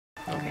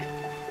Okay.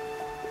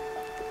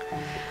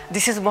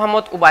 This is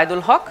Muhammad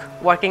Obaidul Haque,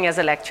 working as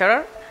a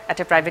lecturer at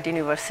a private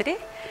university.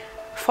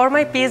 For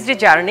my PhD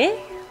journey,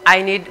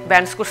 I need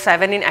band score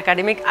 7 in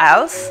academic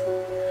IELTS.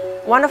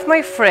 One of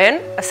my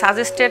friends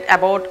suggested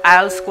about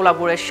IELTS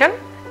Collaboration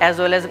as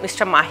well as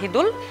Mr.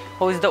 Mahidul,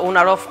 who is the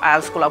owner of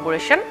IELTS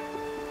Collaboration.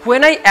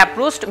 When I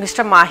approached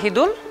Mr.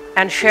 Mahidul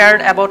and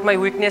shared about my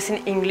weakness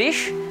in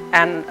English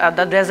and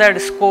the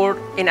desired score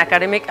in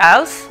academic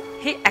IELTS,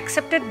 he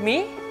accepted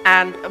me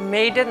and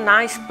made a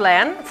nice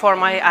plan for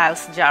my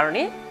IELTS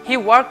journey. He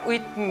worked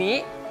with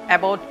me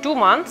about 2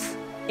 months,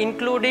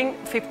 including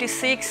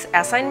 56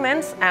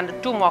 assignments and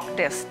 2 mock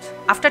tests.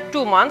 After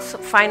 2 months,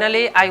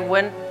 finally I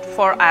went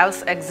for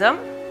IELTS exam,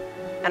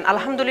 and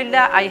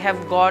Alhamdulillah, I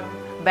have got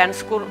band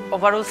score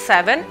overall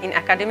 7 in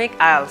academic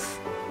IELTS.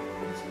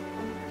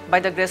 By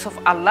the grace of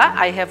Allah,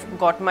 I have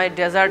got my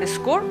desired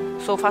score.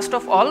 So first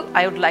of all,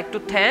 I would like to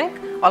thank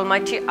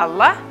Almighty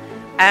Allah,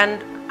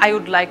 and I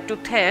would like to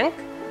thank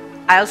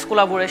IELTS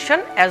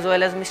Collaboration as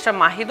well as Mr.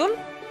 Mahidul,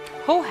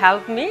 who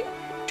helped me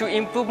to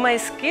improve my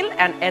skill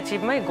and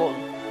achieve my goal.